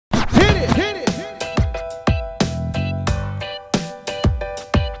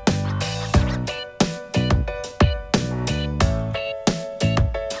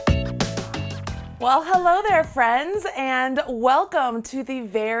Well, hello there, friends, and welcome to the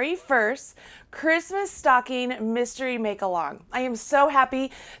very first Christmas Stocking Mystery Make-Along. I am so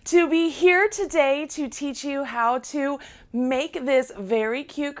happy to be here today to teach you how to make this very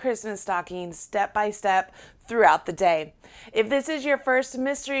cute Christmas stocking step by step throughout the day. If this is your first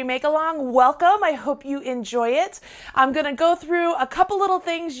Mystery Make-Along, welcome. I hope you enjoy it. I'm going to go through a couple little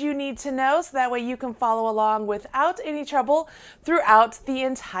things you need to know so that way you can follow along without any trouble throughout the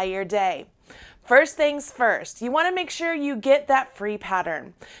entire day. First things first, you want to make sure you get that free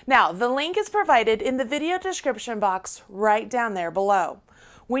pattern. Now, the link is provided in the video description box right down there below.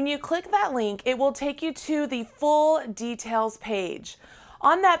 When you click that link, it will take you to the full details page.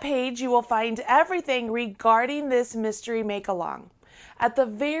 On that page, you will find everything regarding this Mystery Make-Along. At the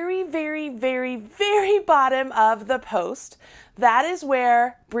very bottom of the post, that is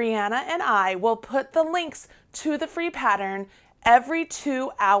where Briana and I will put the links to the free pattern every 2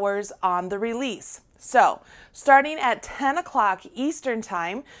 hours on the release. So, starting at 10 o'clock Eastern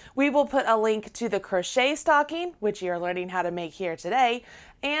Time, we will put a link to the crochet stocking, which you're learning how to make here today,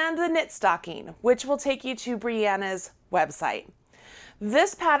 and the knit stocking, which will take you to Briana's website.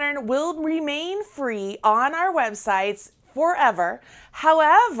 This pattern will remain free on our websites forever.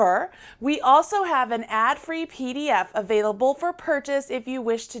 However, we also have an ad-free PDF available for purchase if you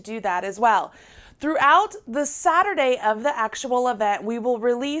wish to do that as well. Throughout the Saturday of the actual event, we will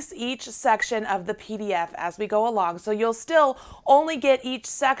release each section of the PDF as we go along. So you'll still only get each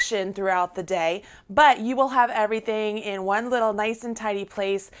section throughout the day, but you will have everything in one little nice and tidy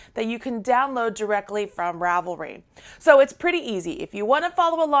place that you can download directly from Ravelry. So it's pretty easy. If you want to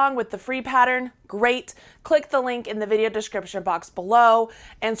follow along with the free pattern, great. Click the link in the video description box below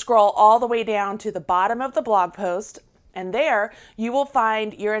and scroll all the way down to the bottom of the blog post. And there you will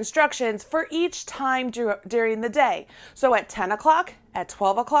find your instructions for each time during the day. So at 10 o'clock, at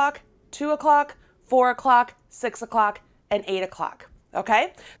 12 o'clock, 2 o'clock, 4 o'clock, 6 o'clock, and 8 o'clock.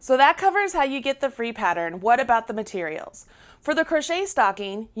 Okay, so that covers how you get the free pattern. What about the materials? For the crochet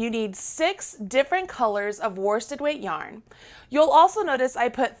stocking, you need 6 different colors of worsted weight yarn. You'll also notice I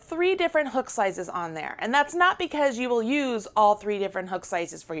put 3 different hook sizes on there, and that's not because you will use all 3 different hook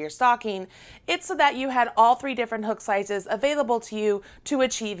sizes for your stocking. It's so that you had all 3 different hook sizes available to you to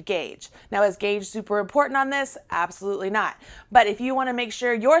achieve gauge. Now, is gauge super important on this? Absolutely not. But if you want to make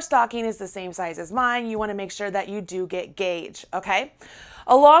sure your stocking is the same size as mine, you want to make sure that you do get gauge, okay?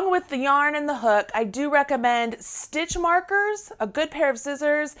 Along with the yarn and the hook, I do recommend stitch markers, a good pair of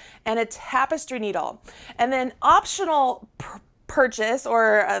scissors, and a tapestry needle. And then optional purchase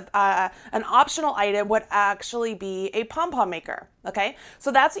or an optional item would actually be a pom-pom maker. Okay, so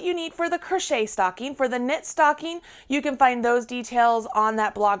that's what you need for the crochet stocking. For the knit stocking, you can find those details on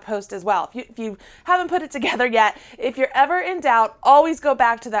that blog post as well. If you haven't put it together yet, if you're ever in doubt, always go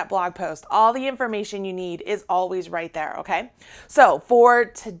back to that blog post. All the information you need is always right there, okay? So for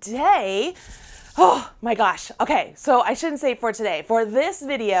today, oh my gosh. Okay, so I shouldn't say for today. For this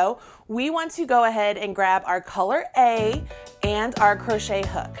video, we want to go ahead and grab our color A and our crochet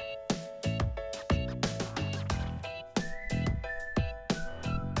hook.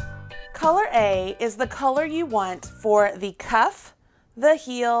 Color A is the color you want for the cuff, the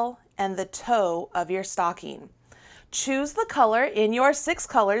heel, and the toe of your stocking. Choose the color in your 6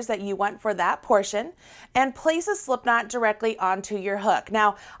 colors that you want for that portion and place a slip knot directly onto your hook.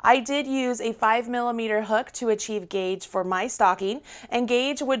 Now, I did use a 5mm hook to achieve gauge for my stocking, and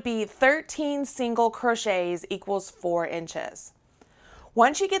gauge would be 13 single crochets equals 4 inches.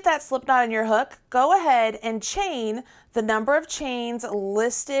 Once you get that slip knot on your hook, go ahead and chain the number of chains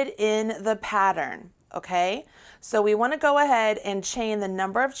listed in the pattern, okay? So we want to go ahead and chain the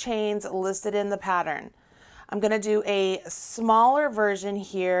number of chains listed in the pattern. I'm going to do a smaller version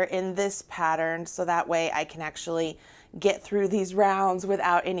here in this pattern so that way I can actually get through these rounds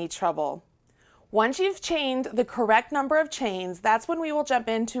without any trouble. Once you've chained the correct number of chains, that's when we will jump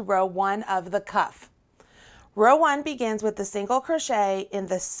into row 1 of the cuff. Row 1 begins with the single crochet in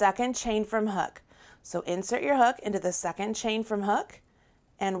the 2nd chain from hook. So insert your hook into the 2nd chain from hook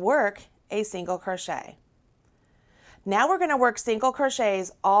and work a single crochet. Now we're going to work single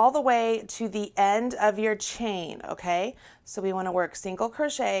crochets all the way to the end of your chain, okay? So we want to work single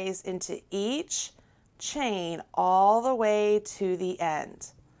crochets into each chain all the way to the end.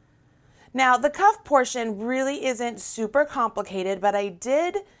 Now the cuff portion really isn't super complicated, but I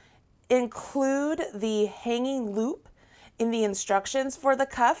did include the hanging loop in the instructions for the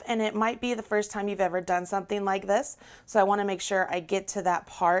cuff, and it might be the first time you've ever done something like this. So I want to make sure I get to that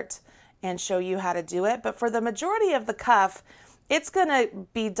part and show you how to do it. But for the majority of the cuff, it's going to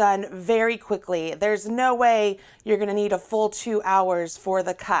be done very quickly. There's no way you're going to need a full 2 hours for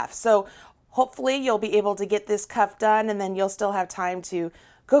the cuff. So Hopefully you'll be able to get this cuff done, and then you'll still have time to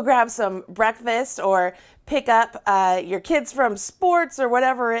go grab some breakfast or pick up your kids from sports or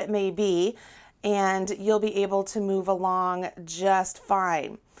whatever it may be, and you'll be able to move along just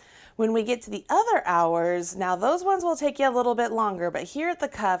fine. When we get to the other hours, now those ones will take you a little bit longer, but here at the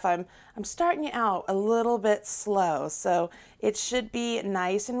cuff, I'm starting you out a little bit slow, so it should be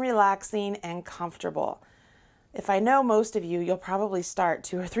nice and relaxing and comfortable. If I know most of you, you'll probably start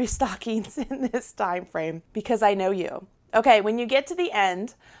 2 or 3 stockings in this time frame because I know you. Okay, when you get to the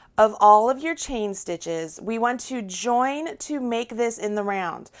end of all of your chain stitches, we want to join to make this in the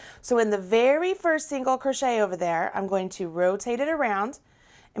round. So in the very first single crochet over there, I'm going to rotate it around.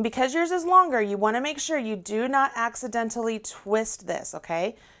 And because yours is longer, you want to make sure you do not accidentally twist this,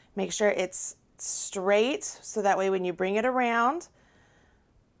 okay? Make sure it's straight so that way when you bring it around,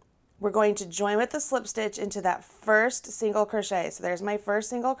 we're going to join with the slip stitch into that first single crochet. So there's my first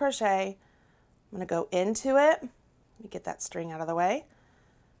single crochet. I'm going to go into it. Let me get that string out of the way.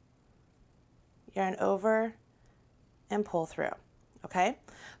 Yarn over and pull through. Okay,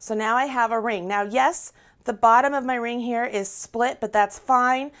 so now I have a ring. Now, yes, the bottom of my ring here is split, but that's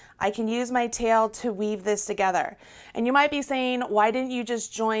fine. I can use my tail to weave this together. And you might be saying, why didn't you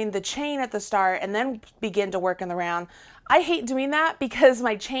just join the chain at the start and then begin to work in the round? I hate doing that because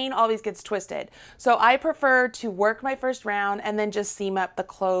my chain always gets twisted. So I prefer to work my first round and then just seam up the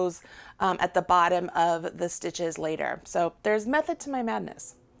close at the bottom of the stitches later. So there's method to my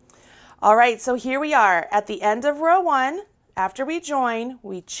madness. All right, so here we are at the end of row 1. After we join,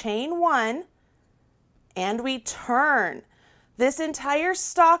 we chain 1 and we turn. This entire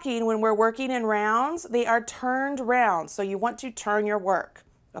stocking, when we're working in rounds, they are turned rounds. So you want to turn your work,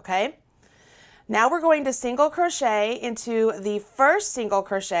 okay? Now we're going to single crochet into the first single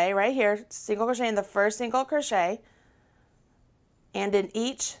crochet right here, single crochet in the first single crochet, and in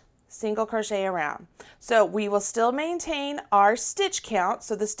each single crochet around. So we will still maintain our stitch count.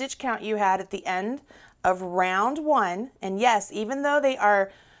 So the stitch count you had at the end of round 1, and yes, even though they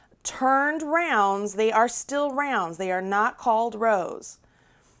are turned rounds, they are still rounds. They are not called rows.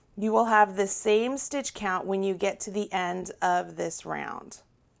 You will have the same stitch count when you get to the end of this round.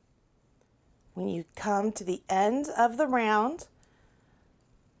 When you come to the end of the round,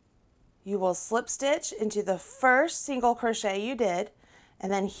 you will slip stitch into the first single crochet you did,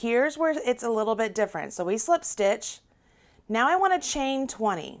 and then here's where it's a little bit different. So we slip stitch. Now I want to chain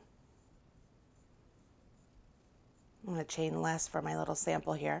 20. I'm going to chain less for my little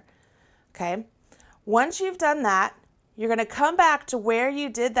sample here. Okay. Once you've done that, you're going to come back to where you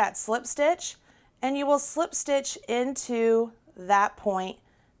did that slip stitch, and you will slip stitch into that point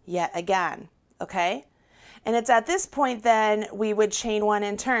yet again. Okay. And it's at this point then we would chain 1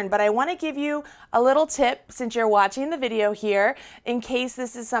 and turn, but I want to give you a little tip since you're watching the video here in case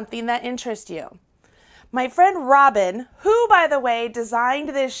this is something that interests you. My friend Robin, who by the way designed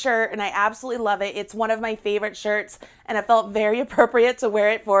this shirt, and I absolutely love it. It's one of my favorite shirts and it felt very appropriate to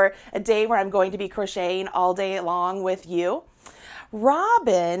wear it for a day where I'm going to be crocheting all day long with you.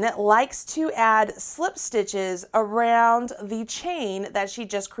 Robin likes to add slip stitches around the chain that she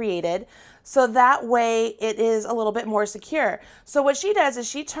just created, so that way it is a little bit more secure. So what she does is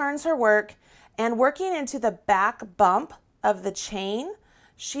she turns her work, and working into the back bump of the chain,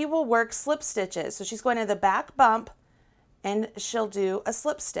 she will work slip stitches. So she's going to the back bump and she'll do a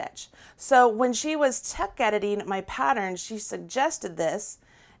slip stitch. So when she was tech editing my pattern, she suggested this,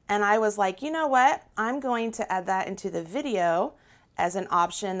 and I was like, you know what? I'm going to add that into the video as an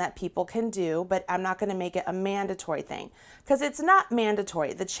option that people can do, but I'm not going to make it a mandatory thing because it's not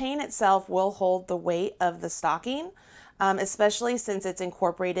mandatory. The chain itself will hold the weight of the stocking, especially since it's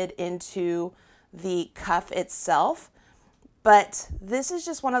incorporated into the cuff itself. But this is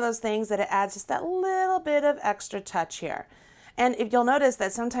just one of those things that it adds just that little bit of extra touch here. And if you'll notice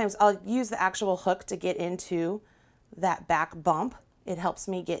that sometimes I'll use the actual hook to get into that back bump. It helps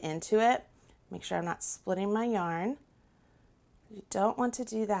me get into it. Make sure I'm not splitting my yarn. You don't want to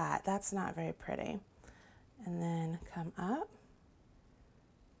do that. That's not very pretty. And then come up.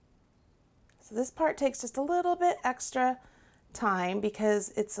 So this part takes just a little bit extra time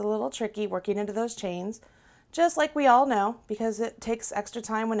because it's a little tricky working into those chains, just like we all know, because it takes extra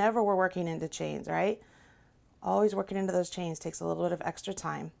time whenever we're working into chains, right? Always working into those chains takes a little bit of extra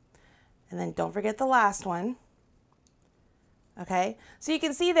time. And then don't forget the last one. Okay, so you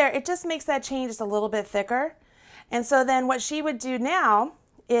can see there, it just makes that chain just a little bit thicker. And so then what she would do now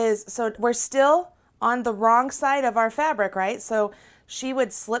is, so we're still on the wrong side of our fabric, right? So she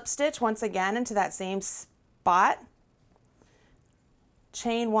would slip stitch once again into that same spot,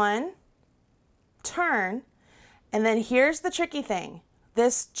 chain 1, turn, and then here's the tricky thing.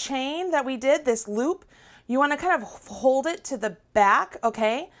 this chain that we did, this loop, you want to kind of hold it to the back,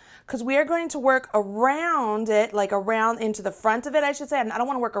 okay? Because we are going to work around it, like around into the front of it, I should say. I don't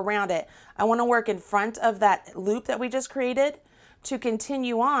want to work around it. I want to work in front of that loop that we just created to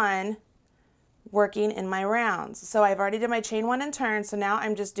continue on working in my rounds. So I've already did my chain 1 and turn, so now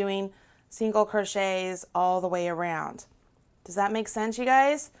I'm just doing single crochets all the way around. Does that make sense, you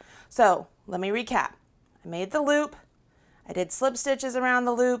guys? So let me recap. I made the loop, I did slip stitches around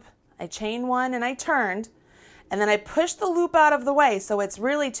the loop, I chained 1 and I turned, and then I pushed the loop out of the way so it's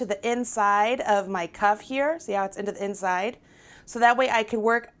really to the inside of my cuff here. See how it's into the inside? So that way I can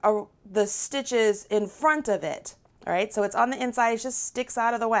work the stitches in front of it. All right, so it's on the inside, it just sticks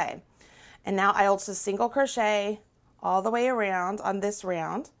out of the way. And now I also single crochet all the way around on this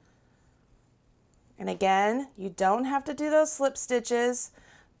round. And again, you don't have to do those slip stitches,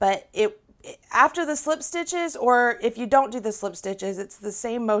 but after the slip stitches, or if you don't do the slip stitches, it's the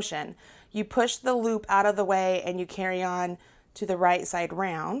same motion. You push the loop out of the way and you carry on to the right side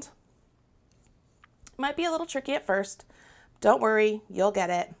round. It might be a little tricky at first. Don't worry, you'll get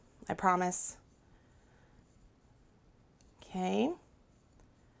it, I promise. Okay.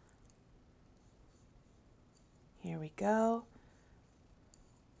 Here we go.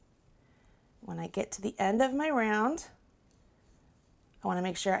 When I get to the end of my round, I want to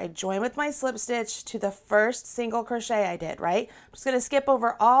make sure I join with my slip stitch to the first single crochet I did, right? I'm just going to skip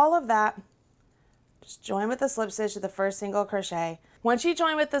over all of that. Just join with the slip stitch to the first single crochet. Once you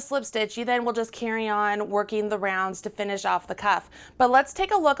join with the slip stitch, you then will just carry on working the rounds to finish off the cuff. But let's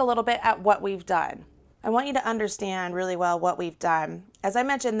take a look a little bit at what we've done. I want you to understand really well what we've done. As I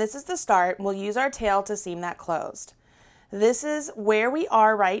mentioned, this is the start. We'll use our tail to seam that closed. This is where we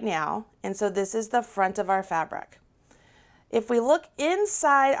are right now, and so this is the front of our fabric. If we look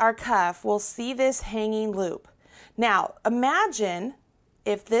inside our cuff, we'll see this hanging loop. Now, imagine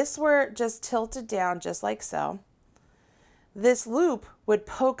if this were just tilted down just like so. This loop would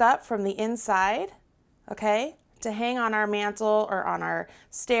poke up from the inside, okay, to hang on our mantle or on our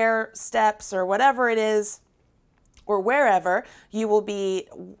stair steps or whatever it is, or wherever you will be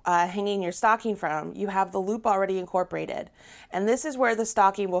hanging your stocking from. You have the loop already incorporated. And this is where the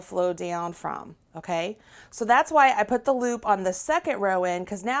stocking will flow down from, okay? So that's why I put the loop on the second row in,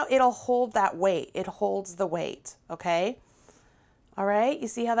 because now it'll hold that weight. It holds the weight, okay? All right, you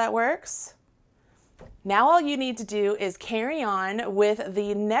see how that works? Now all you need to do is carry on with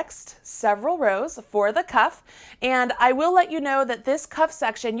the next several rows for the cuff, and I will let you know that this cuff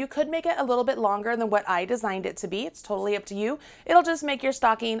section, you could make it a little bit longer than what I designed it to be. It's totally up to you. It'll just make your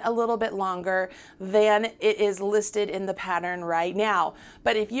stocking a little bit longer than it is listed in the pattern right now.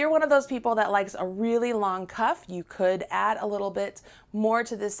 But if you're one of those people that likes a really long cuff, you could add a little bit more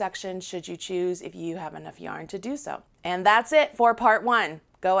to this section should you choose, if you have enough yarn to do so. And that's it for part 1.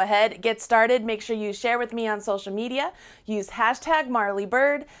 Go ahead, get started. Make sure you share with me on social media. Use hashtag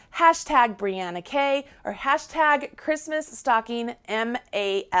MarleyBird, hashtag BrianaK, or hashtag Christmas Stocking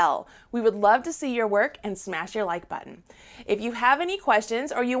MAL. We would love to see your work, and smash your like button. If you have any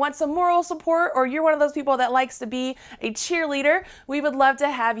questions, or you want some moral support, or you're one of those people that likes to be a cheerleader, we would love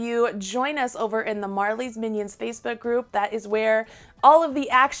to have you join us over in the Marley's Minions Facebook group. That is where all of the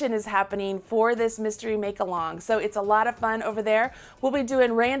action is happening for this mystery make-along. So it's a lot of fun over there. We'll be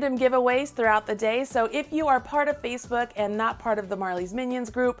doing random giveaways throughout the day. So if you are part of Facebook and not part of the Marley's Minions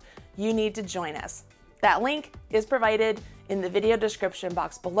group, you need to join us. That link is provided in the video description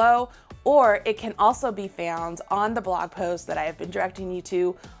box below, or it can also be found on the blog post that I have been directing you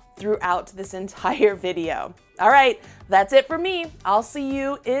to throughout this entire video. All right, that's it for me. I'll see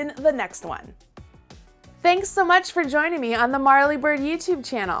you in the next one. Thanks so much for joining me on the MarleyBird YouTube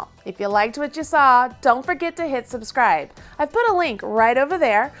channel. If you liked what you saw, don't forget to hit subscribe. I've put a link right over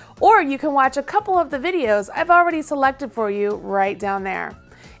there, or you can watch a couple of the videos I've already selected for you right down there.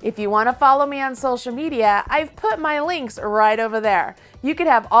 If you want to follow me on social media, I've put my links right over there. You can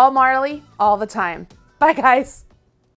have all Marley all the time. Bye guys.